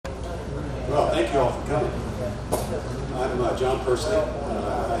Thank you all for coming. I'm John Pursley.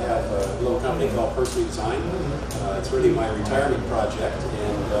 I have a little company called Pursley Design. It's really my retirement project,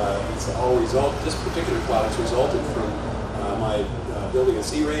 and it's all this particular product resulted from my building a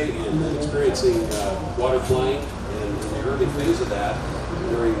sea ray and experiencing water flying. And in the early phase of that,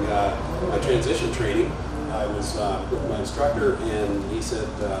 during my transition training, I was with my instructor, and he said,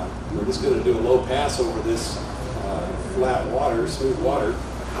 we're just going to do a low pass over this flat water, smooth water,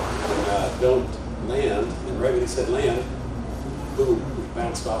 and don't land. And right when he said land, boom, we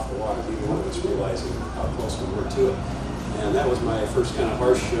bounced off the water, neither one of us realizing how close we were to it. And that was my first kind of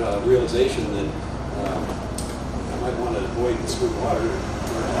harsh realization that I might want to avoid the smooth water and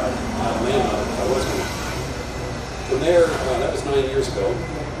learn how to land on it if I was going to. From there, that was 9 years ago,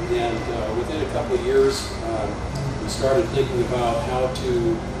 and within a couple of years, we started thinking about how to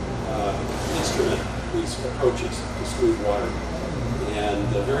instrument these approaches to smooth water. And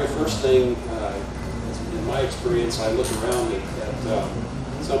the very first thing, in my experience, I look around at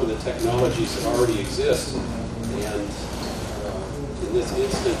some of the technologies that already exist, and in this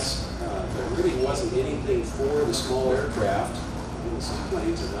instance, there really wasn't anything for the small aircraft, the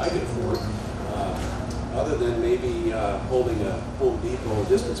seaplanes that I could afford, other than maybe holding a Home Depot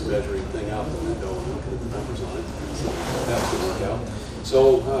distance measuring thing out the window and looking at the numbers on it. So that would work out.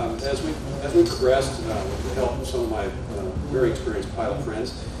 So as we progressed, with the help of some of my very experienced pilot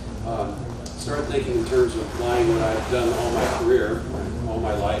friends, started thinking in terms of flying what I've done all my career, all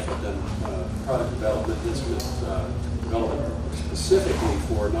my life. I've done product development, instrument development specifically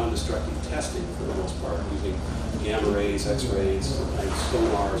for non-destructive testing for the most part, using gamma rays, X-rays, sometimes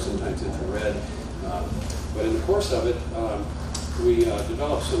sonar, sometimes infrared. But in the course of it, we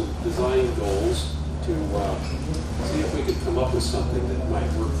developed some design goals to see if we could come up with something that might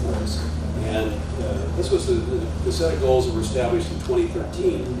work for us. And this was the set of goals that were established in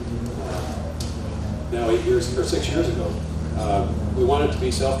 2013. Now 6 years ago. We wanted to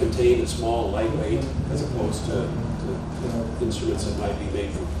be self-contained and small and lightweight, as opposed to instruments that might be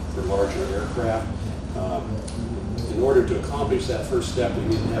made for larger aircraft. In order to accomplish that first step, we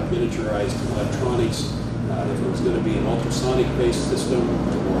needed to have miniaturized electronics. If it was going to be an ultrasonic-based system,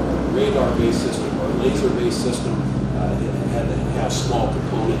 or a radar-based system, or a laser-based system, it had to have small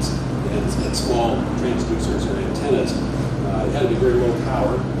components and small transducers or antennas. It had to be very low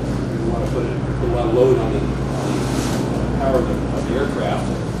power. We didn't want to put a lot of load on the power of the aircraft.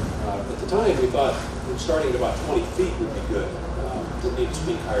 At the time, we thought starting at about 20 feet would be good. Didn't need to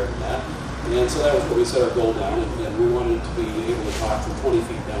speak higher than that. And so that was what we set our goal down, and we wanted to be able to talk from 20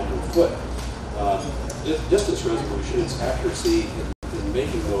 feet down to a foot. Distance resolution, its accuracy in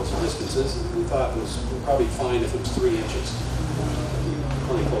making those distances, we thought was probably fine if it was 3 inches.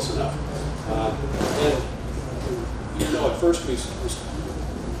 Plenty close enough. And you know, at first we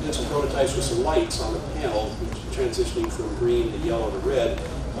did some prototypes with some lights on the panel, transitioning from green to yellow to red.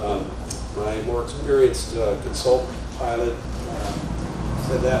 My more experienced consultant pilot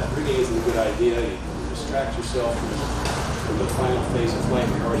said that really isn't a good idea. You distract yourself from the final phase of flight.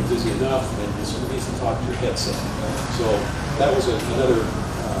 You're already busy enough, and it's easy to talk to your headset. So that was another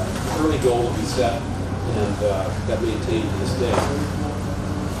early goal that we set, and got maintained to this day.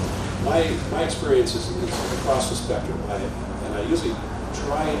 My experience is across the spectrum, and I usually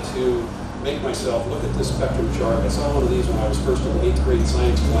try to make myself look at this spectrum chart. I saw one of these when I was first in 8th grade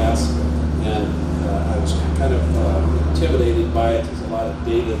science class, and I was kind of intimidated by it. There's a lot of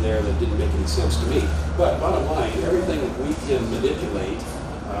data there that didn't make any sense to me. But bottom line, everything that we can manipulate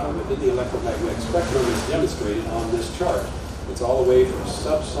within the electromagnetic spectrum is demonstrated on this chart. It's all the way from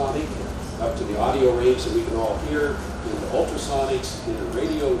subsonic up to the audio range that we can all hear, into ultrasonics, into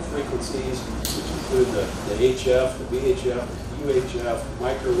radio frequencies, which include the HF, the VHF, UHF,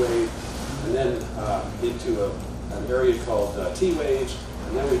 microwave, and then into an area called T-waves,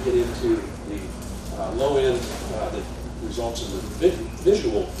 and then we get into the low end that results in the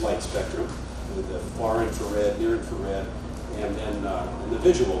visual light spectrum, with the far infrared, near infrared, and then the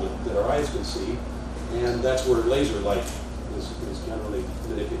visual that our eyes can see, and that's where laser light is generally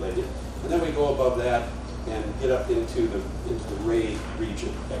manipulated. And then we go above that and get up into the ray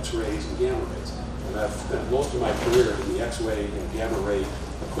region, X-rays and gamma rays. And I've spent most of my career in the X-ray and gamma ray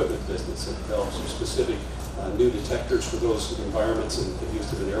equipment business and developed some specific new detectors for those environments, and have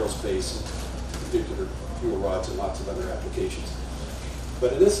used them in aerospace, nuclear fuel rods, and lots of other applications.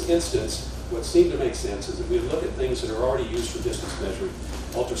 But in this instance, what seemed to make sense is that we look at things that are already used for distance measuring.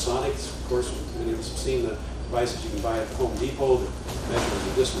 Ultrasonics, of course, many of us have seen the devices you can buy at the Home Depot that measure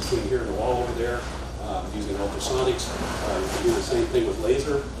the distance between here and the wall over there, using ultrasonics. You can do the same thing with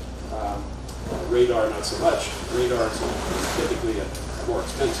laser. Radar, not so much. Radar is typically a more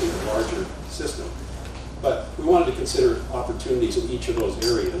expensive and larger system. But we wanted to consider opportunities in each of those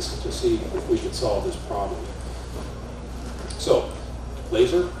areas to see if we could solve this problem. So,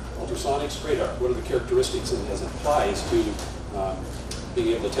 laser, ultrasonics, radar. What are the characteristics as it applies to being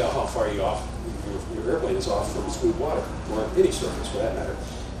able to tell how far your airplane is off from smooth water, or any surface for that matter?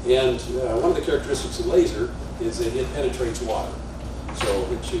 And one of the characteristics of laser is that it penetrates water. So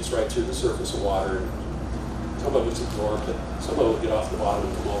it shoots right through the surface of water. And some of it's absorbed, but some of it will get off the bottom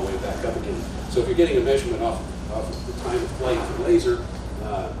and come all the way back up again. So if you're getting a measurement off of the time of flight from laser,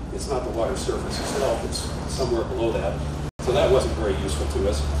 it's not the water surface itself, it's somewhere below that. So that wasn't very useful to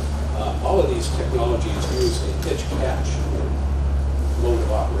us. All of these technologies use a pitch-catch mode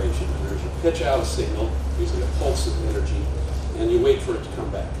of operation. There's a pitch out a signal, usually a pulse of energy, and you wait for it to come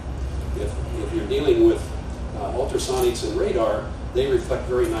back. If you're dealing with ultrasonics and radar, they reflect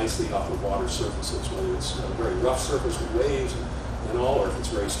very nicely off of water surfaces, whether it's a very rough surface with waves and all, or if it's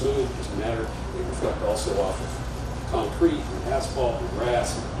very smooth, it doesn't matter. They reflect also off of concrete and asphalt and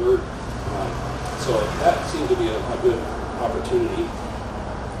grass and dirt. So that seemed to be a good opportunity.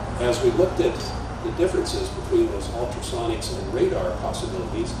 As we looked at the differences between those ultrasonics and radar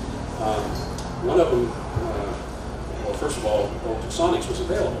possibilities, one of them, well, first of all, ultrasonics was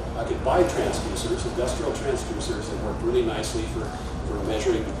available. I could buy transducers, industrial transducers that worked really nicely for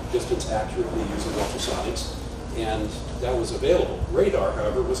measuring distance accurately using ultrasonics, and that was available. Radar,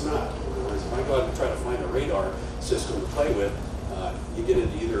 however, was not. Whereas if I go out and try to find a radar system to play with, you get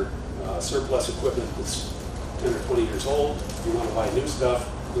into either surplus equipment that's 10 or 20 years old. If you want to buy new stuff,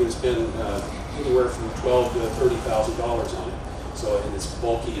 you're going to spend anywhere from $12,000 to $30,000 on it. So, and it's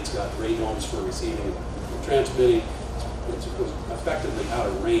bulky, it's got radomes for receiving and transmitting. It was effectively out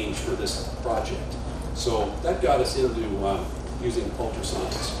of range for this project. So that got us into using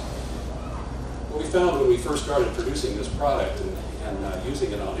ultrasonics. What we found when we first started producing this product and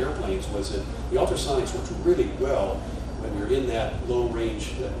using it on airplanes was that the ultrasonics worked really well when you're in that low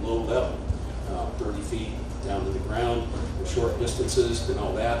range, that low level, 30 feet down to the ground, short distances and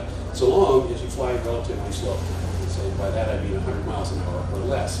all that, so long as you fly relatively slow. So by that I mean 100 miles an hour or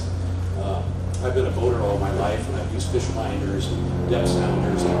less. I've been a boater all my life, and I've used fish finders and depth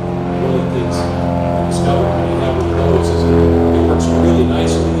sounders, and one of the things I discovered when you have one of those is it works really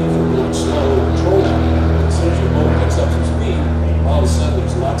nicely if you're going slow and controlling. As soon as your boat picks up some speed, all of a sudden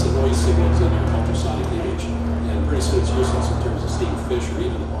there's lots of noise signals in your ultrasonic image, and pretty soon it's useless in terms of seeing fish or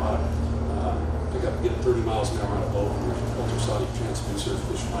even the bottom. Pick up and get 30 miles an hour on a boat, and there's ultrasonic transducer,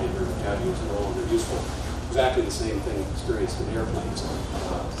 fish finder, and cavities and all, and they're useful. Exactly the same thing experienced in airplanes.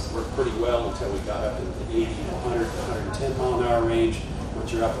 Worked pretty well until we got up into 80 to 100 to 110 mile an hour range.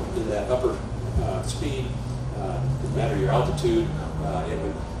 Once you're up in that upper speed, no matter your altitude,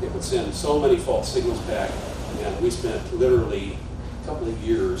 it would send so many false signals back, and we spent literally a couple of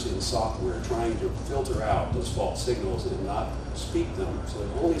years in software trying to filter out those false signals and not speak them, so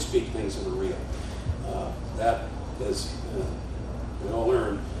they only speak things that are real. That, as we all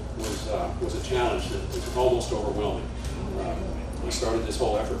learned, was a challenge that was almost overwhelming. We started this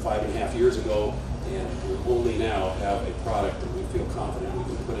whole effort 5.5 years ago, and we only now have a product that we feel confident we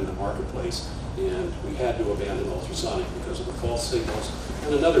can put in the marketplace, and we had to abandon ultrasonic because of the false signals.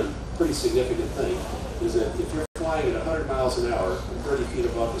 And another pretty significant thing is that if you're flying at 100 miles an hour and 30 feet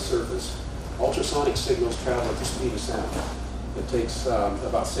above the surface, ultrasonic signals travel at the speed of sound. It takes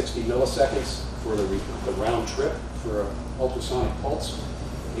about 60 milliseconds for the round trip for an ultrasonic pulse.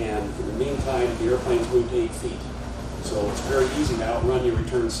 And in the meantime, the airplane's moved 8 feet. So it's very easy to outrun your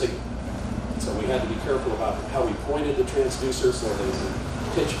return signal. So we had to be careful about how we pointed the transducer so that it would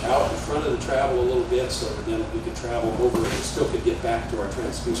pitch out in front of the travel a little bit, so that then we could travel over it and still could get back to our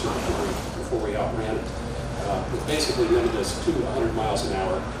transducer before we outran it. It basically limited us to 100 miles an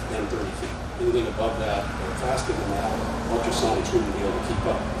hour and 30 feet. Anything above that or faster than that, ultrasonics wouldn't be able to keep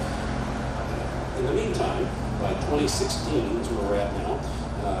up. In the meantime, by 2016 is where we're at now,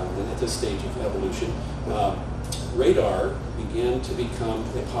 at this stage of evolution, radar began to become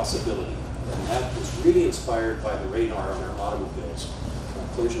a possibility. And that was really inspired by the radar on our automobiles.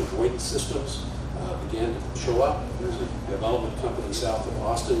 Collision avoidance systems began to show up. There's a development company south of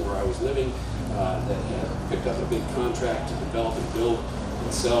Austin where I was living that had picked up a big contract to develop and build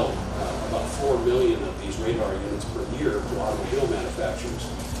and sell about 4 million of these radar units per year to automobile manufacturers.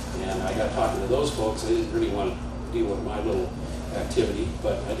 And I got talking to those folks. They didn't really want to deal with my little activity,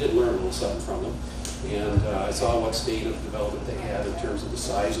 but I did learn a little something from them. And I saw what state of development they had in terms of the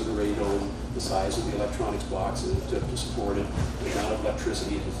size of the radome, the size of the electronics box that it took to support it, the amount of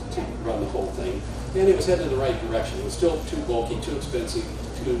electricity to run the whole thing. And it was headed in the right direction. It was still too bulky, too expensive,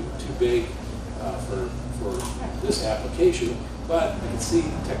 too big for this application, but I could see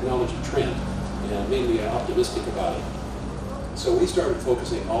technology trend, and it made me optimistic about it. So we started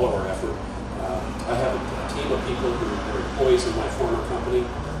focusing all of our effort. I have a team of people who were employees in my former company.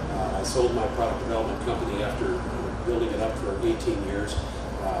 I sold my product development company after building it up for 18 years.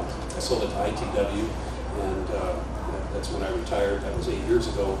 I sold it to ITW, and that's when I retired. That was 8 years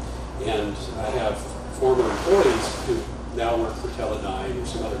ago. And I have former employees who now work for Teledyne or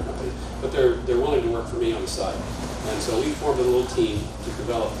some other company, but they're willing to work for me on the side. And so we formed a little team to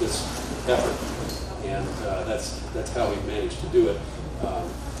develop this effort, and that's how we've managed to do it.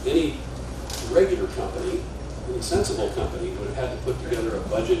 Any regular company, any sensible company, would have had to put together a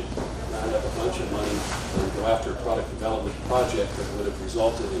budget, round up a bunch of money, and go after a product development project that would have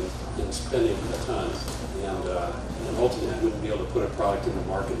resulted in spending a ton, and ultimately wouldn't be able to put a product in the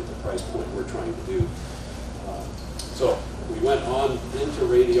market at the price point we're trying to do. So we went on into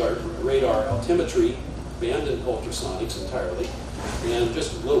radar altimetry, abandoned ultrasonics entirely, and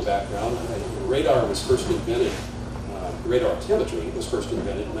just a little background, radar was first invented, radar altimetry was first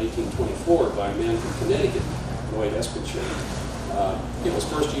invented in 1924 by a man from Connecticut, Lloyd Espinchon. It was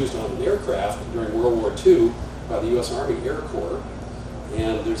first used on an aircraft during World War II by the U.S. Army Air Corps,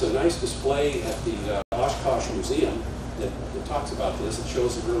 and there's a nice display at the Oshkosh Museum that talks about this. It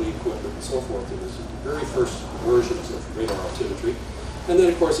shows the early equipment and so forth. It was the very first versions of radar altimetry. And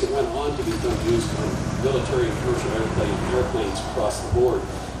then, of course, it went on to become used on military and commercial airplanes across the board.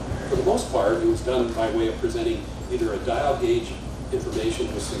 For the most part, it was done by way of presenting either a dial gauge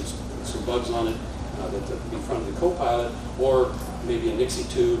information with some bugs on it that would be in front of the co-pilot, or maybe a Nixie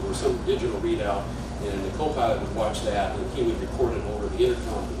tube or some digital readout, and the co-pilot would watch that, and he would report it over the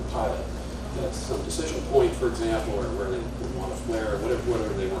intercom to the pilot. That's some decision point, for example, or where they would want to flare, or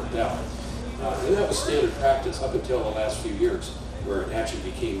whatever they worked out. And that was standard practice up until the last few years, where it actually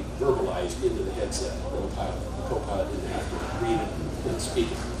became verbalized into the headset. The co-pilot didn't have to read it and speak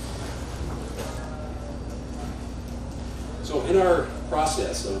it. So in our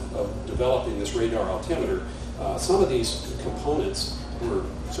process of developing this radar altimeter, some of these components were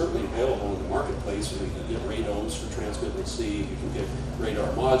certainly available in the marketplace. You can get radomes for transmit and receive. You can get radar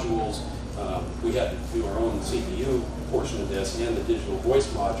modules. We had to do our own CPU portion of this, and the digital voice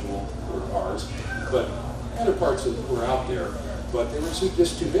module were ours. But other parts were out there, but they were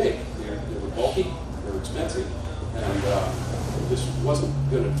just too big. They were bulky, they were expensive, and it just wasn't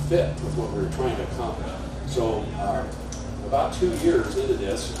going to fit with what we were trying to accomplish. So about 2 years into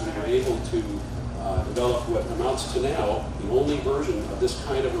this, we were able to develop what amounts to now the only version of this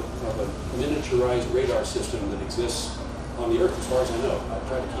kind of a miniaturized radar system that exists on the Earth, as far as I know. I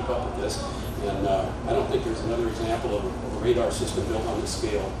try to keep up with this, and I don't think there's another example of a radar system built on this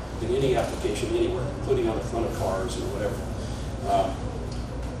scale in any application anywhere, including on the front of cars or whatever.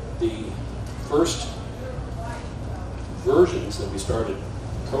 The first versions that we started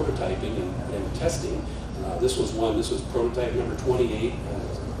prototyping and testing, this was prototype number 28.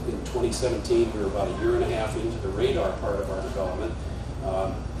 In 2017, we were about 1.5 years into the radar part of our development.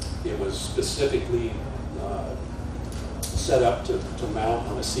 It was specifically set up to mount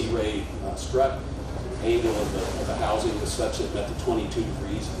on a C-ray strut. The angle of the housing was such that it met the 22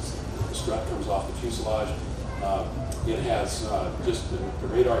 degrees as the strut comes off the fuselage. It has just the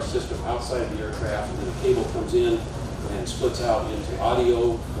radar system outside the aircraft, and then a cable comes in and splits out into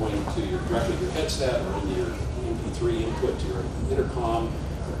audio going to directly to your headset or into your MP3 input to your intercom,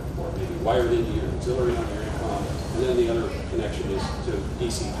 or maybe wired into your auxiliary on your intercom, and then the other connection is to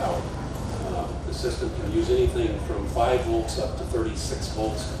DC power. The system can use anything from 5 volts up to 36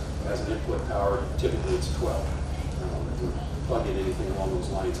 volts as an input power. Typically it's 12. Plug in anything along those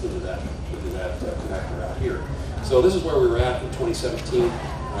lines into that connector out here. So this is where we were at in 2017.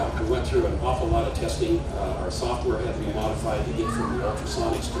 We went through an awful lot of testing. Our software had to be modified to get from the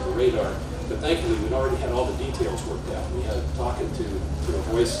ultrasonics to the radar. But thankfully, we'd already had all the details worked out. We had talking to a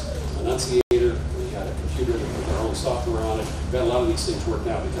voice enunciator. We had a computer with our own software on it. We had a lot of these things worked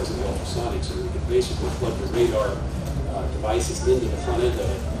out because of the ultrasonics, and we could basically plug the radar devices into the front end of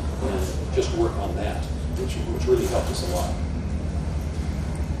it and just work on that, which really helped us a lot.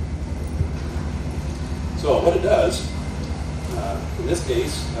 So what it does, in this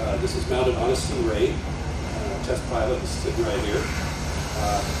case, this is mounted on a C-ray. Test pilot is sitting right here.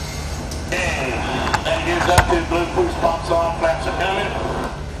 And gears up to Bluetooth pops on, flaps are coming.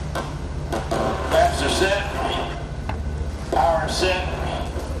 Flaps are set. Power is set.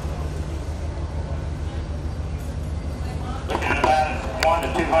 Looking at about 1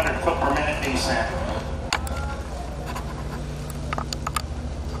 to 200 foot per minute descent.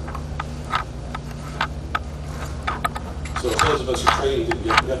 So those of us who trained to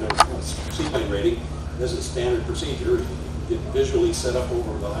get a seaplane rating, this is a standard procedure. You get visually set up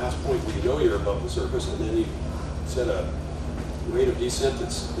over the last point where you know you're above the surface, and then you set a rate of descent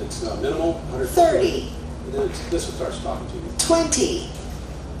that's minimal, 150. 30. And then this will start talking to you. 20,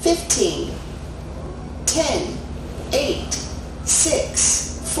 15, 10, 8,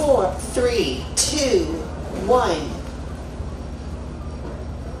 6, 4, 3, 2, 1.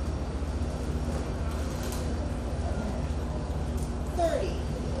 30,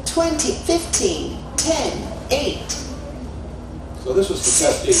 20, 15, 10, 8. So this was for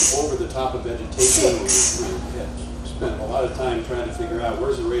testing over the top of vegetation. 6. We had spent a lot of time trying to figure out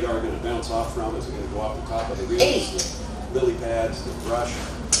where's the radar going to bounce off from. Is it going to go off the top of the reeds, the lily pads, the brush,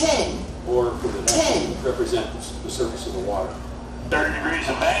 10, or would it actually represent the surface of the water? 30 degrees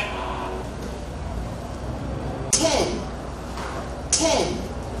of bank. 10, 10,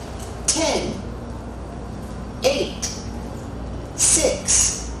 10, 8,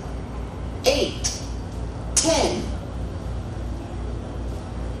 6, 8, 10,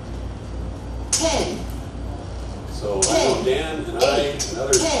 10. So I know Dan and I and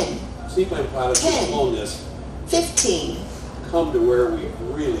other seaplane pilots who have flown this 15, come to where we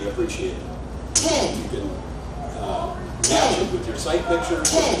really appreciate it. 10, You can match it with your sight picture,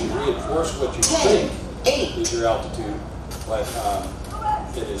 so that you reinforce what you 10, think 8, is your altitude, but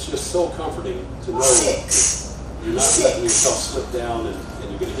it is just so comforting to know 6, that you're not letting yourself slip down and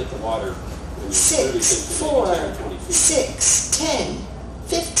you're going to hit the water when you really 6, think 4, 10 or 20 feet. 6, 10,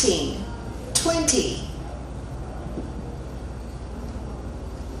 15, 20,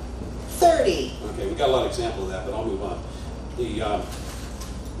 30. Okay, we got a lot of examples of that, but I'll move on. The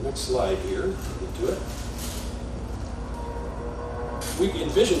next slide here, get to it. We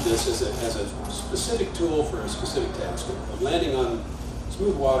envisioned this as a specific tool for a specific task of landing on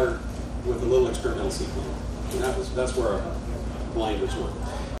smooth water with a little experimental seaplane. And that's where our blinders were.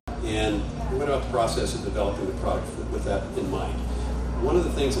 And we went about the process of developing the product with that in mind. One of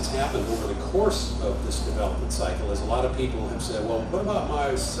the things that's happened over the course of this development cycle is a lot of people have said, well, what about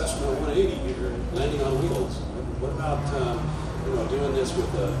my Cessna 180 here, landing on wheels? What about doing this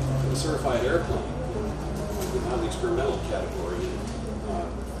with a certified airplane, out of the experimental category?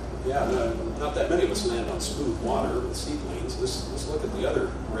 Not that many of us land on smooth water with seaplanes. Let's look at the other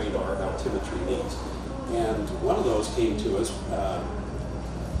radar altimetry needs. And one of those came to us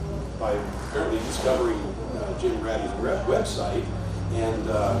by apparently discovering Jim Ratty's website, and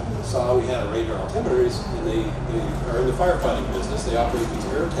saw we had a radar altimeters, and they are in the firefighting business. They operate these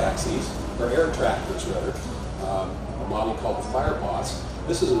air taxis, or air tractors rather, a model called the Fireboss.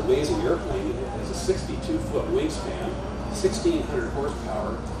 This is an amazing airplane. It has a 62-foot wingspan, 1,600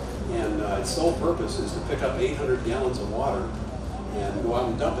 horsepower, and its sole purpose is to pick up 800 gallons of water and go out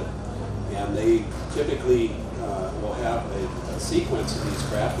and dump it. And they typically will have a sequence of these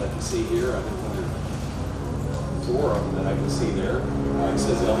craft, like you see here. I think there are 4 of them that I can see there. It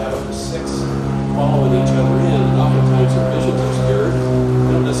says they'll have up to 6 following each other in, and oftentimes their vision's obscured.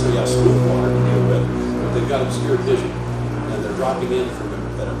 They don't necessarily have smooth water to deal with, but they've got obscured vision. And they're dropping in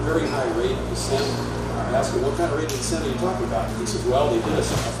at a very high rate of descent. I asked him, what kind of rate of descent are you talking about? He said, well, they did a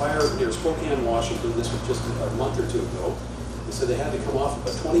fire near Spokane, Washington. This was just a month or 2 ago. They said they had to come off of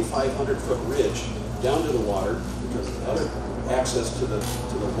a 2,500-foot ridge down to the water because the other access to the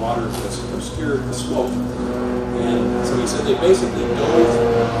water was obscured with smoke. And so he said they basically dove.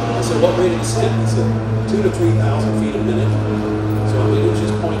 I said, what rate of descent? He said 2,000 to 3,000 feet a minute. So I mean, it was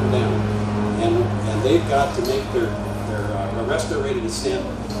just pointing down. And they've got to make their arrest their rate of descent,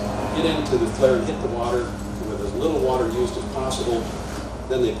 get into the flare and hit the water with as little water used as possible.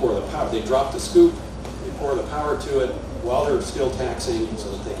 Then they pour the power. They drop the scoop. They pour the power to it while they're still taxing, so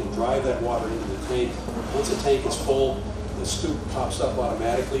that they can drive that water into the tank. Once the tank is full, the scoop pops up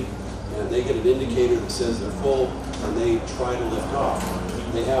automatically, and they get an indicator that says they're full, and they try to lift off.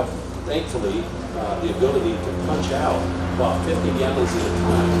 They have, thankfully, the ability to punch out about 50 gallons at a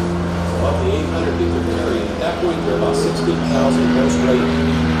time. So of the 800 that they're carrying, at that point they're about 16,000 gross weight.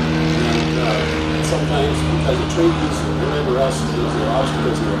 And sometimes, because of trees or whatever else, there's the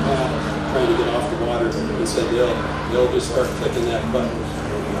obstacles in their path, trying to get off the water, they said they'll just start clicking that button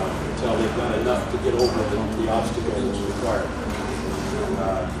until they've got enough to get over the obstacle that's required.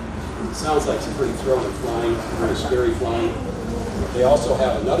 And, it sounds like some pretty thrilling flying, very scary flying. They also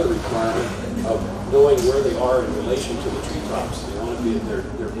have another requirement of knowing where they are in relation to the treetops. They want to be, they're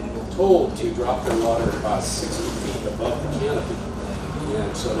told to drop their water about 60 feet above the canopy.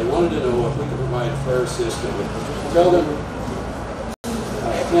 And so they wanted to know if we could provide a FlareAssist that would tell them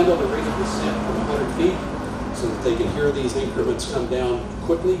handle the rate of descent from 100 feet so that they can hear these increments come down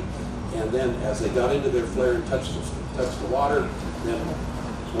quickly, and then as they got into their flare and touch the water, then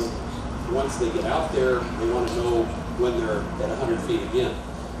once they get out there, they want to know when they're at 100 feet again.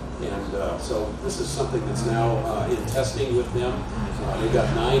 And so this is something that's now in testing with them. They've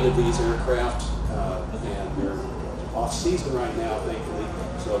got 9 of these aircraft, and they're off season right now, thankfully.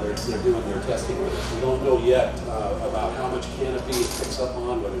 So they're doing their testing with it. We don't know yet about how much canopy it picks up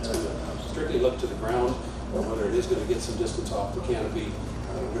on, whether it's going to strictly look to the ground or whether it is going to get some distance off the canopy.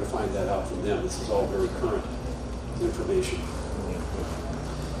 We're going to find that out from them. This is all very current information.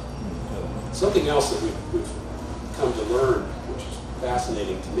 Something else that we've come to learn, which is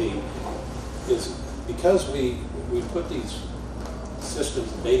fascinating to me, is because we put these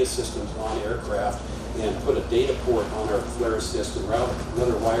systems, data systems on aircraft and put a data port on our FlareAssist and route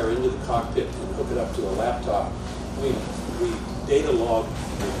another wire into the cockpit and hook it up to a laptop, we data log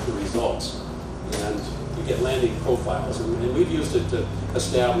the results, and we get landing profiles, and we've used it to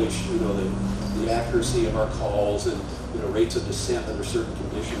establish, the accuracy of our calls and rates of descent under certain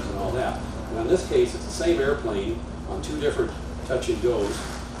conditions and all that. Now in this case, it's the same airplane on 2 different touch and goes.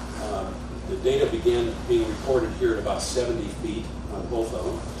 The data began being recorded here at about 70 feet on both of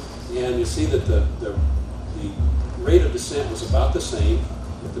them. And you see that the rate of descent was about the same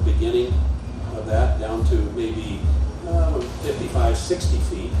at the beginning of that, down to maybe 55, 60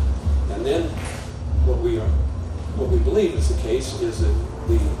 feet. And then what we believe is the case is that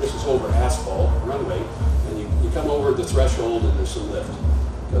this is over asphalt runway, and you come over the threshold and there's some lift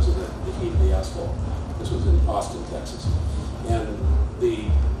because of the heat of the asphalt. This was in Austin, Texas. And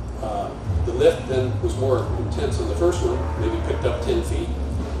the lift then was more intense on the first one, maybe picked up 10 feet.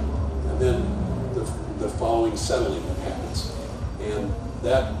 And then the following settling happens. And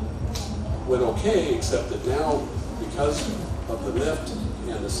that went okay, except that now, because of the lift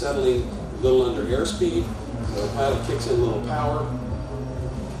and the settling a little under airspeed, the pilot kicks in a little power.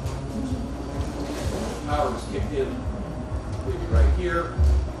 Power was kicked in maybe right here.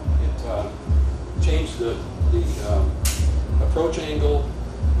 It changed the approach angle.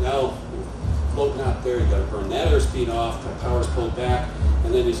 Now you're floating out there, you got to burn that airspeed off, the power's pulled back,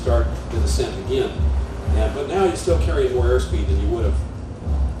 and then you start the descent again. But now you're still carrying more airspeed than you would have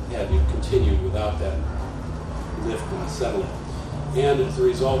had you continued without that lift and settling. And as a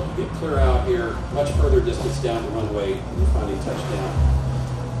result, you get clear out here, much further distance down the runway, and you finally touch down.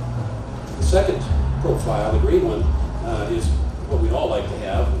 The second profile, the green one, is what we all like to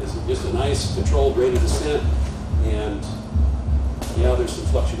have. Is just a nice controlled rate of descent, and yeah, there's some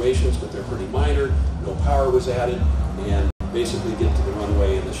fluctuations, but they're pretty minor. No power was added, and basically get to the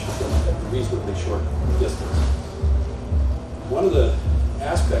runway in a reasonably short distance. One of the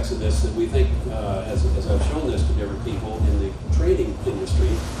aspects of this that we think, as I've shown this to different people in the training industry,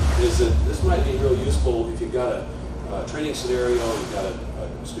 is that this might be real useful if you've got a training scenario, you've got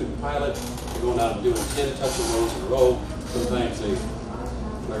a student pilot, you're going out and doing 10 touch and goes in a row. Sometimes they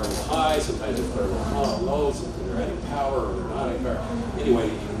flare a little high, sometimes they flare a little low, sometimes they're adding power or they're not adding power. Anyway,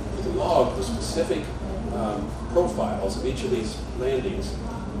 you can log the specific profiles of each of these landings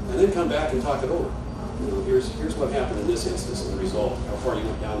and then come back and talk it over. Here's what happened in this instance and the result, how far you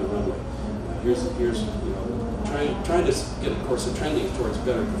went down the runway. Here's trying to get, of course, the trending towards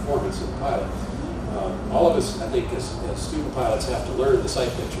better performance of the pilot. All of us, I think, as student pilots, have to learn the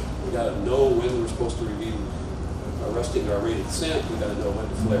sight picture. We got to know when we're supposed to review arresting our rate of descent. We got to know when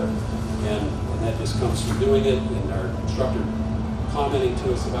to flare, and that just comes from doing it and our instructor commenting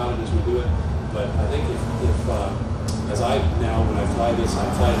to us about it as we do it. But I think if as I now, when I fly this, I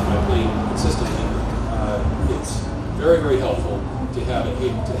fly my plane consistently. It's very, very helpful to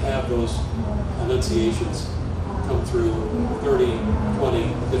have those enunciations come through 30,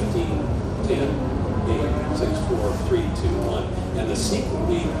 20, 15, 10, 8, 6, 4, 3, 2, 1. And the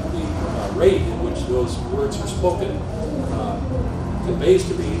rate in which those words are spoken conveys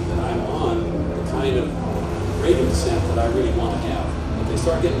to me that I'm on the kind of rate of descent that I really want to have. If they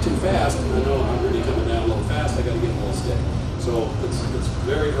start getting too fast, I know I'm really coming down a little fast, I got to get a little stick. So it's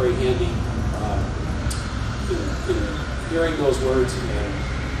very, very handy in hearing those words and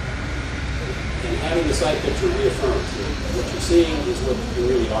having the sight picture reaffirmed that what you're seeing is what you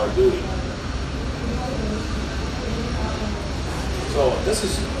really are doing. So this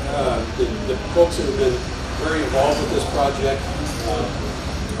is the folks that have been very involved with this project.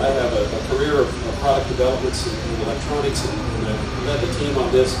 I have a career of product developments in electronics and I led the team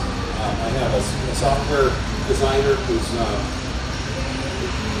on this. I have a software designer who's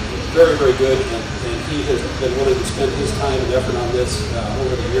very, very good, and he has been willing to spend his time and effort on this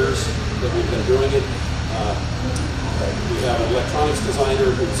over the years that we've been doing it. We have an electronics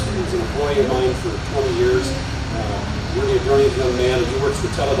designer who's an employee of mine for 20 years. Really a brilliant young man. He works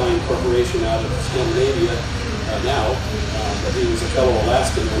for Teledyne Corporation out of Scandinavia now, but he was a fellow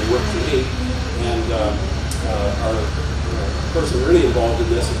Alaskan when he worked for me. And our person really involved in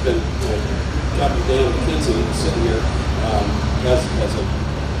this has been Captain Dan McKenzie, who's sitting here as a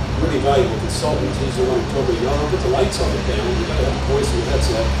really valuable consultant. He's the one who told me, no, don't put the lights on the panel. You've got to have a voice in the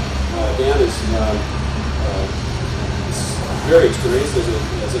headset. Dan is very experienced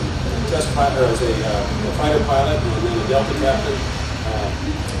as a test pilot, or as a fighter pilot, and then a Delta captain.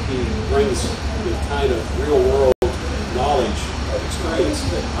 He brings the kind of real-world knowledge of experience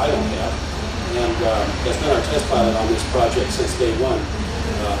that I don't have, and has been our test pilot on this project since day one.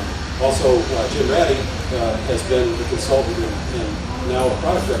 Also, Jim Ratty has been the consultant and now a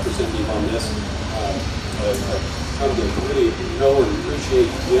product representative on this. I've come to really know and appreciate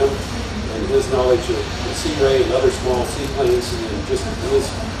Jim and his knowledge of the Sebring and other small seaplanes, and just his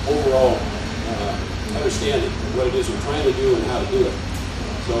overall understanding of what it is we're trying to do and how to do it.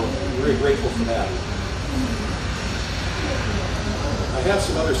 So I'm very grateful for that. I have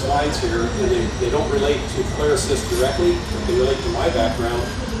some other slides here, and they don't relate to FlareAssist directly, but they relate to my background.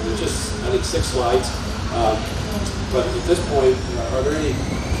 There's just, I think, 6 slides. But at this point, are there any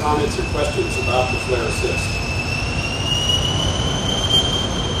comments or questions about the FlareAssist?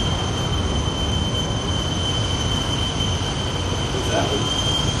 What's that one?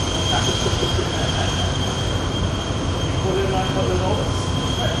 Put it on the notice.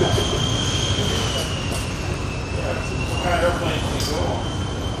 What kind of airplane can you go on?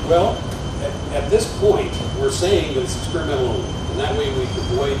 Well, at this point, we're saying that it's experimental only, and that way we can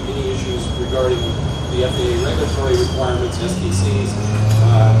avoid any issues regarding the FAA regulatory requirements, STCs.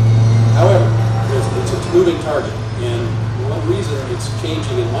 However, it's a moving target, and one reason it's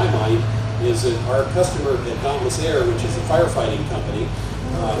changing in my mind is that our customer at Dauntless Air, which is a firefighting company,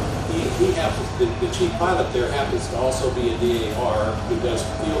 the chief pilot there happens to also be a DAR who does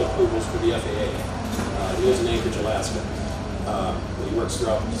field approvals for the FAA. He lives in Anchorage, Alaska. But he works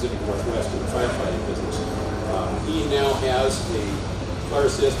throughout the Pacific Northwest in the firefighting business. He now has a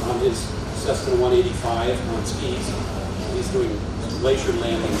FlareAssist on his Cessna 185 on skis. He's doing glacier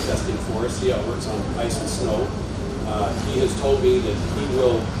landing testing for us, see how it works on ice and snow. He has told me that he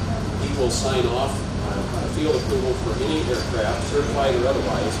will sign off on a field approval for any aircraft, certified or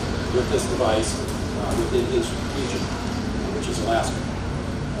otherwise, with this device within his region, which is Alaska.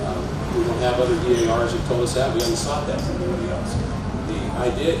 We don't have other DARs who told us that. We haven't sought that from anybody else. The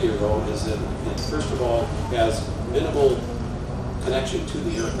idea here, though, is that it, first of all, has minimal connection to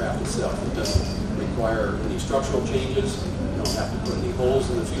the aircraft itself. It doesn't require any structural changes. You don't have to put any holes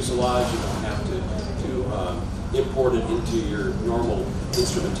in the fuselage. You don't have to import it into your normal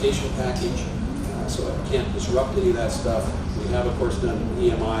instrumentation package. So it can't disrupt any of that stuff. We have, of course, done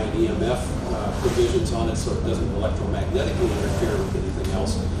EMI and EMF provisions on it, so it doesn't electromagnetically interfere with anything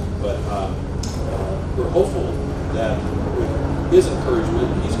else. But we're hopeful that with his encouragement,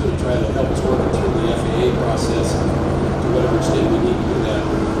 he's going to try to help us work it through the FAA process to whatever extent we need to do that,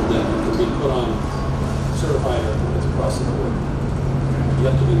 that it can be put on certified airplanes across the board.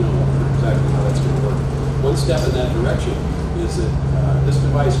 Yet to be known exactly how that's going to work. One step in that direction is that this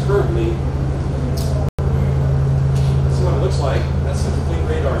device currently, this is what it looks like. That's the complete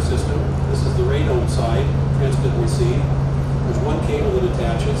radar system. This is the radome side, transmit and receive. There's one cable that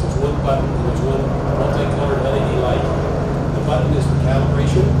attaches, there's one button, and there's one multicolored LED light. The button is for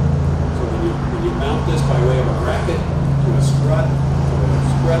calibration. So when you mount this by way of a bracket to a strut, or a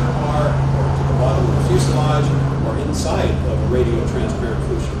spread bar, or to the bottom of the fuselage, or inside of a radio transparent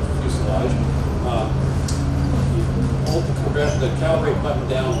fuselage, you hold the calibrate button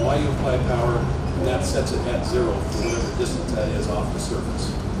down while you apply power, and that sets it at 0 for whatever distance that is off the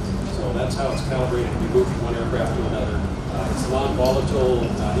surface. So that's how it's calibrated to be moved from one aircraft to another. It's non-volatile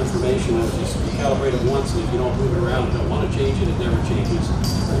information. It's just you calibrate it once, and if you don't move it around and don't want to change it, it never changes.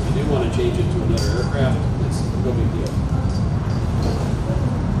 Or if you do want to change it to another aircraft, it's no big deal.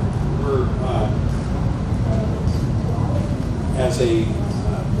 We're, as a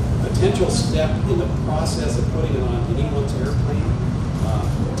potential step in the process of putting it on anyone's airplane,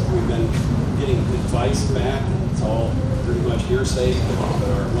 we've been getting advice back. It's all pretty much hearsay, but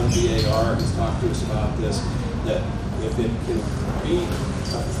our one DAR has talked to us about this, that if it can be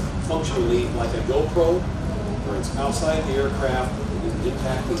functionally like a GoPro, where it's outside the aircraft, it isn't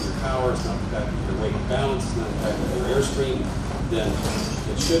impacting your power, it's not impacting your weight and balance, it's not impacting your airstream, then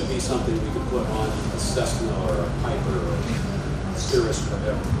it should be something we could put on a Cessna or a Piper or a Cirrus or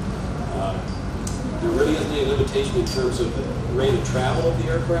whatever. There really isn't any limitation in terms of the rate of travel of the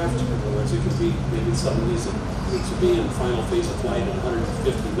aircraft. In other words, it could be maybe something needs to be in the final phase of flight at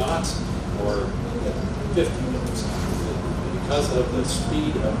 150 knots or at 50 knots. Because of the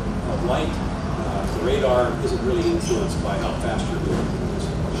speed of light, the radar isn't really influenced by how fast you're moving. It's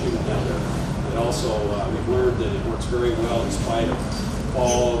shooting down there. It also, we've learned that it works very well in spite of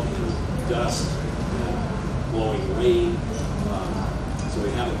fog and dust and blowing rain. So we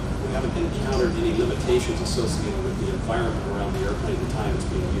haven't encountered any limitations associated with the environment around the airplane at the time it's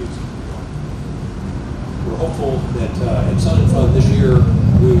being used. We're hopeful that at Sun and Fun this year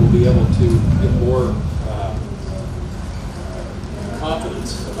we will be able to get more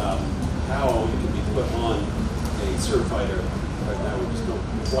confidence about how it can be put on a certified airplane. Right now we just don't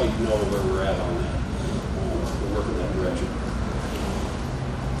quite know where we're at on that. We're working that direction.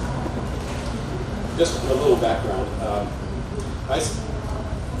 Just a little background.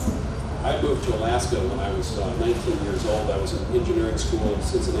 I moved to Alaska when I was 19 years old. I was in engineering school in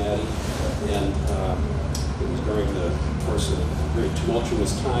Cincinnati, and it was during of course, a very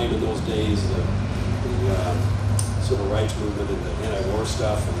tumultuous time in those days, the civil rights movement and the anti-war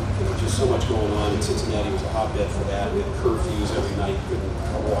stuff, and there was just so much going on. And Cincinnati was a hotbed for that. We had curfews every night, couldn't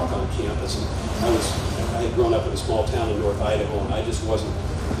walk on campus. And I had grown up in a small town in North Idaho, and I just wasn't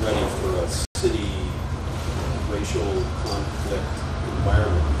ready for a city racial conflict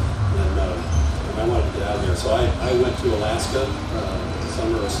environment. And I wanted to get out of there. So I went to Alaska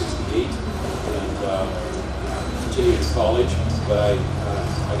summer of '68 and continued in college. But I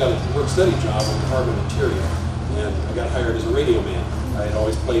got a work-study job in the Department of Interior, and I got hired as a radio man. I had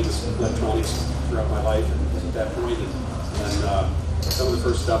always played with electronics throughout my life at that point. And some of the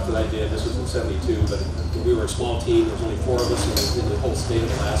first stuff that I did, this was in '72, but we were a small team. There was only 4 of us in the whole state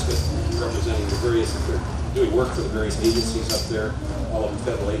of Alaska, representing the various, doing work for the various agencies up there, all of them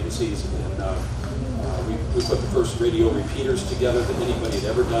federal agencies. And we put the first radio repeaters together that anybody had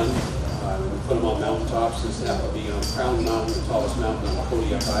ever done. We put them on mountaintops. This happened to be on Crown Mountain, the tallest mountain on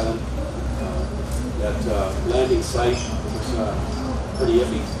Kodiak Island. That landing site was pretty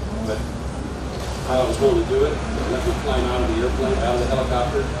iffy, but pilot was willing to do it. He let me climb out of the airplane, out of the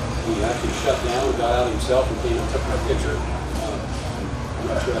helicopter. He actually shut down, got out himself, and came and took my picture. I'm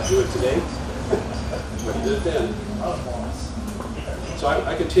not sure I'd do it today, but he did it then. So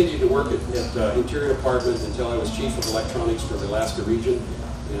I continued to work at Interior Department until I was Chief of Electronics for the Alaska region,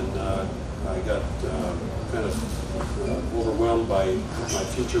 and I got kind of overwhelmed by what my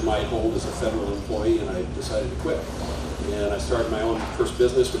future might hold as a federal employee, and I decided to quit. And I started my own first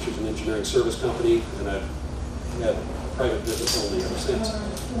business, which was an engineering service company, and I've had private business only ever since.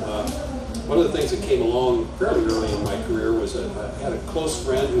 One of the things that came along fairly early in my career was I had a close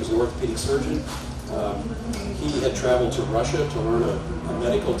friend who was an orthopedic surgeon. He had traveled to Russia to learn a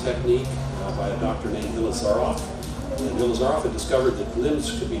medical technique by a doctor named Ilizarov. And Ilizarov had discovered that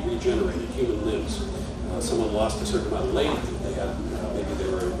limbs could be regenerated, human limbs. Someone lost a certain amount of length, they had, maybe they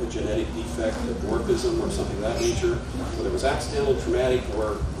were a genetic defect, a dwarfism or something of that nature, whether it was accidental, traumatic,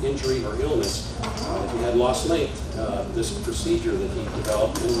 or injury or illness. If he had lost length, this procedure that he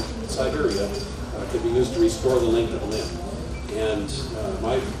developed in Siberia could be used to restore the length of a limb. And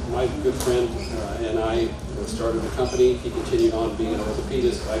my good friend and I started a company. He continued on being an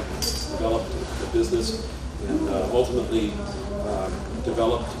orthopedist. I developed the business and ultimately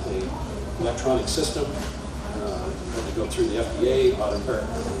developed an electronic system. Had to go through the FDA,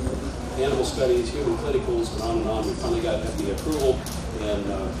 animal studies, human clinicals, and on. We finally got FDA approval, and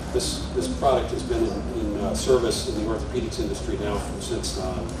this product has been in service in the orthopedics industry now since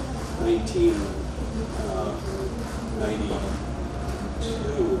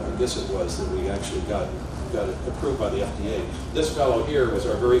 1992, I guess it was, that we actually got it approved by the FDA. This fellow here was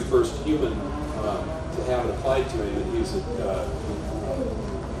our very first human to have it applied to him, and he was a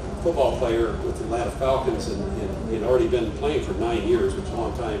football player with the Atlanta Falcons, and he had already been playing for 9 years, which is a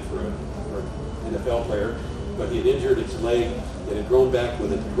long time for an NFL player, but he had injured his leg. It had grown back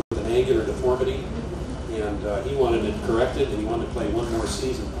with an angular deformity, and he wanted it corrected, and he wanted to play one more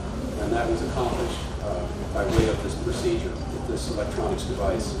season, and that was accomplished by way of this procedure, with this electronics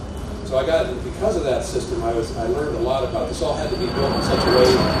device. So because of that system, I learned a lot about this. All had to be built in such a way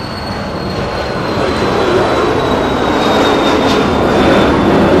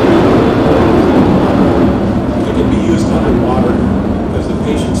it could be used underwater, because the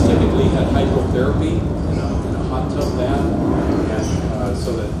patients typically had hydrotherapy in a hot tub bath, and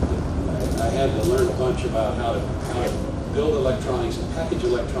so that I had to learn a bunch about how to build electronics and package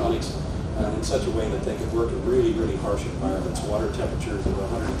electronics in such a way that they could work in really, really harsh environments, water temperatures of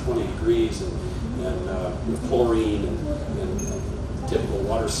 120 degrees, and with chlorine and typical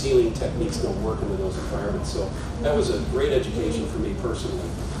water sealing techniques don't work under those environments. So that was a great education for me personally.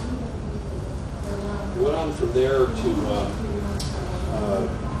 I went on from there to,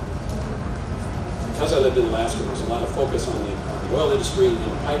 because I lived in Alaska, there was a lot of focus on the oil industry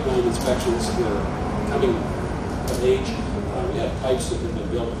and pipeline inspections were coming of age. We had pipes that had been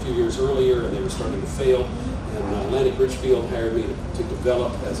built a few years earlier, and they were starting to fail. And Atlantic Richfield hired me to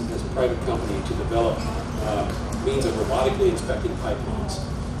develop, as a private company, to develop means of robotically inspecting pipelines.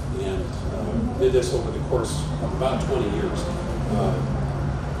 And did this over the course of about 20 years.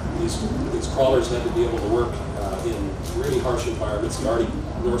 These crawlers had to be able to work in really harsh environments, the Arctic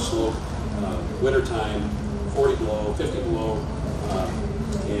North Slope, wintertime, 40 below, 50 below,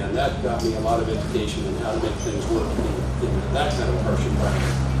 and that got me a lot of education in how to make things work in that kind of harsh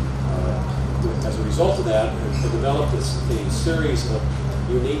environment. As a result of that, I developed a series of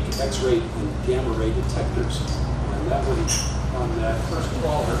unique X-ray and gamma ray detectors. And that one on that first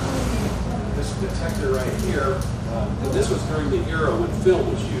crawler, this detector right here, and this was during the era when film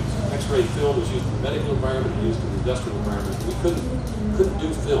was used. X-ray film was used in the medical environment, used in the industrial environment. We couldn't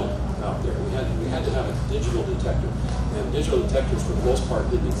do film out there. We had to have a digital detector, and digital detectors for the most part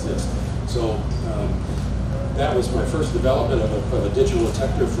didn't exist. So that was my first development of a digital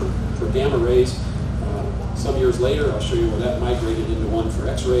detector for gamma rays. Some years later, I'll show you where that migrated into one for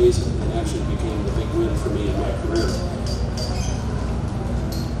X-rays, and actually became the big win for me in my career.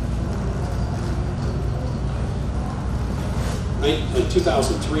 In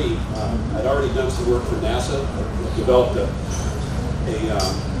 2003, I'd already done some work for NASA. I developed a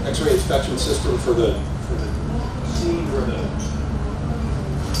X-ray inspection system for the scene where the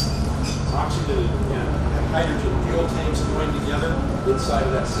oxygen and hydrogen fuel tanks going together inside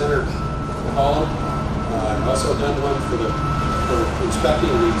of that center column. I've also done one for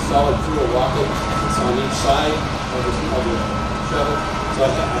inspecting the solid fuel rocket that's on each side of the shuttle. So I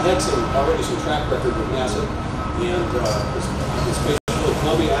had already some track record with NASA, and the Space Shuttle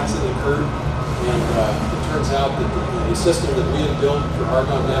Columbia accident occurred, and it turns out that the system that we had built for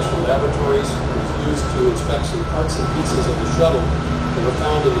Argonne National Laboratories was used to inspect some parts and pieces of the shuttle that were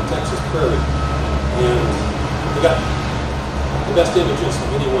found in the Texas prairie. And we got the best images of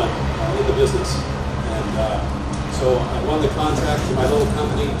anyone in the business. And so I won the contract for my little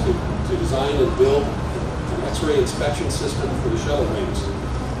company to design and build an X-ray inspection system for the shuttle wings.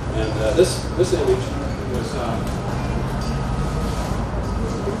 And this image was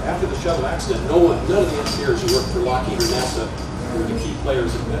after the shuttle accident. None of the engineers who worked for Lockheed or NASA, who were the key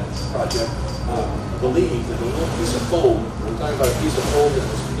players in that project, believed that a little piece of foam, I'm talking about a piece of foam that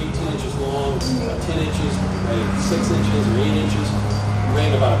was 18 inches long, 10 inches, 6 inches, or 8 inches,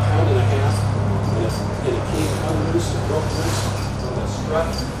 weighing about 1.5 pounds, and it came out loose and broke loose on the strut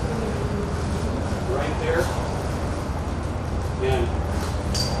right there. And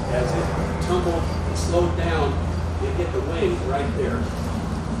as it tumbled and slowed down, it hit the wing right there.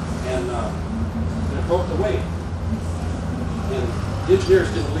 And it broke the wing. And the engineers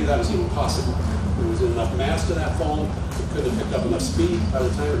didn't believe that was even possible. There was enough mass to that foam, it couldn't have picked up enough speed by the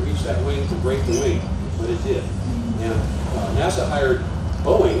time it reached that wing to break the wing, but it did. And NASA hired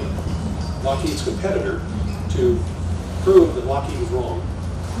Boeing, Lockheed's competitor, to prove that Lockheed was wrong.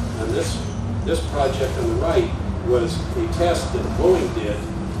 And this project on the right was a test that Boeing did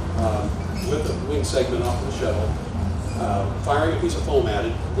with the wing segment off of the shuttle, firing a piece of foam at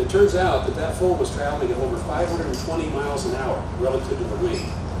it. It turns out that foam was traveling at over 520 miles an hour relative to the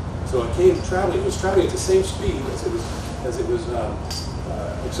wing. So it was traveling at the same speed as it was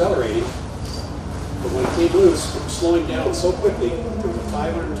accelerating. But when it came loose, it was slowing down so quickly, there was a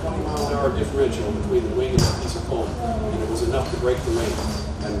 520 mile an hour differential between the wing and the piece of foam, and it was enough to break the wing.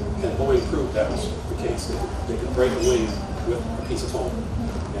 And Boeing proved that was the case. They could break a wing with a piece of foam.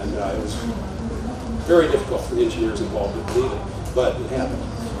 And it was very difficult for the engineers involved to believe it, but it happened.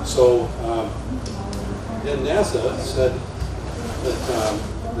 So then NASA said that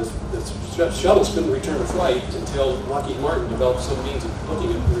the shuttles couldn't return to flight until Lockheed Martin developed some means of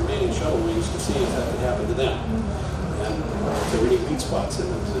looking at the remaining shuttle wings to see if that could happen to them. And if there were any weak spots in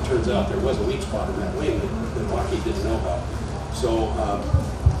them. It turns out there was a weak spot in that wing that Lockheed didn't know about. So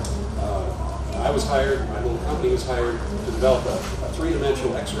I was hired, my little company was hired to develop a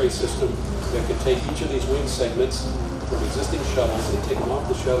three-dimensional X-ray system that could take each of these wing segments from existing shuttles and take them off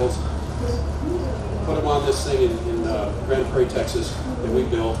the shuttles, put them on this thing in Grand Prairie, Texas, that we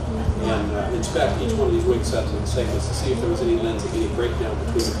built, and inspect each one of these wing segments to see if there was any lens of any breakdown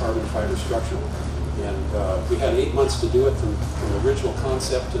between the carbon fiber structure. And we had 8 months to do it from original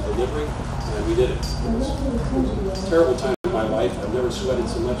concept to delivery, and we did it. It was a terrible time in my life. I've never sweated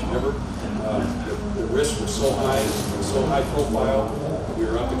so much ever. The risks were so high, it was so high profile. We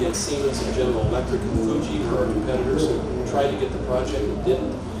were up against Siemens and General Electric and Fuji were our competitors who tried to get the project and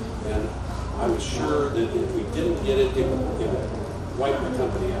didn't. And I was sure that if we didn't get it, it would wipe my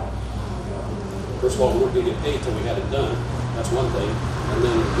company out. First of all, we weren't going to get paid until we had it done. That's one thing. And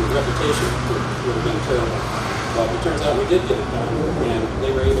then the reputation would have been terrible. But it turns out we did get it done, and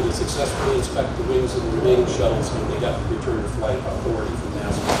they were able to successfully inspect the wings of the remaining shuttles when they got the return to flight authority from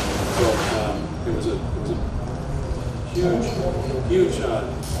NASA. So it was a huge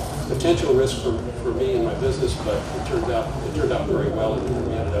potential risk for me and my business, but it turned out very well, and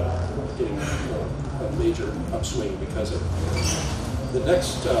we ended up getting a major upswing because of it. The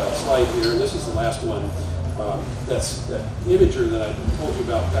next slide here, and this is the last one, that's that imager that I told you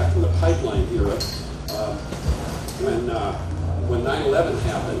about back from the pipeline era. When 9/11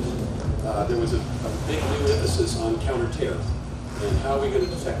 happened, there was a big new emphasis on counter-terror and how are we going to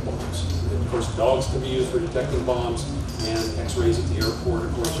detect bombs. And of course, dogs can be used for detecting bombs, and X-rays at the airport,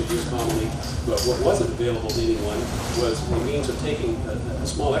 of course, are used commonly. But what wasn't available to anyone was a means of taking a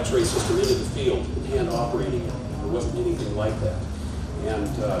small X-ray system into the field and hand operating it. There wasn't anything like that. And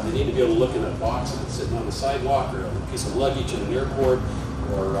they need to be able to look in a box that's sitting on the sidewalk, or a piece of luggage in an airport,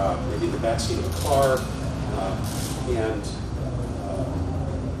 or maybe in the backseat of a car.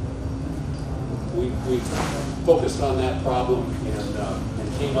 We focused on that problem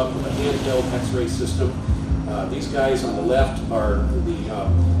and came up with a handheld X-ray system. These guys on the left are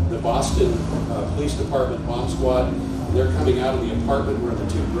the Boston Police Department bomb squad. And they're coming out of the apartment where the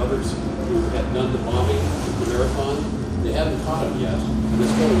two brothers who had done the bombing at the marathon, they hadn't caught them yet. And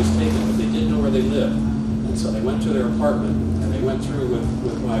this photo was taken, but they didn't know where they lived. And so they went to their apartment, and they went through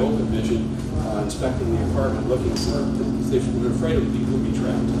with my open vision, inspecting the apartment, looking for, they were afraid it would be booby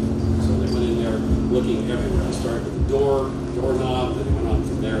trapped. So they went in there looking everywhere. They started with the doorknob, then they went on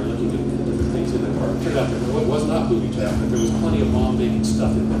from there looking at different things in the apartment. It turned out that it was not booby trapped, but there was plenty of bomb-making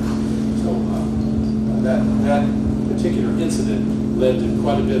stuff in there. So that particular incident led to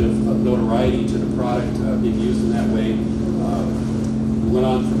quite a bit of notoriety to the product being used in that way. We went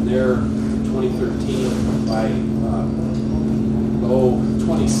on from there in 2013. By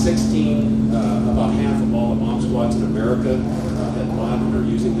 2016, about half of all the bomb squads in America had bought and are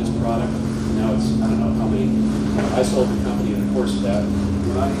using this product. Now it's, I don't know how many. I sold the company in the course of that.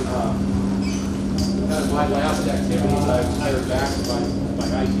 When my last activities, I was hired back by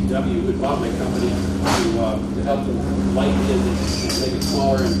ITW, who bought my company, to help them lighten it and make it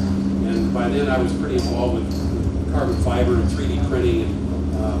smaller. And by then I was pretty involved with carbon fiber and 3D printing,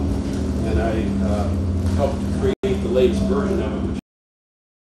 and I helped create the latest version of it,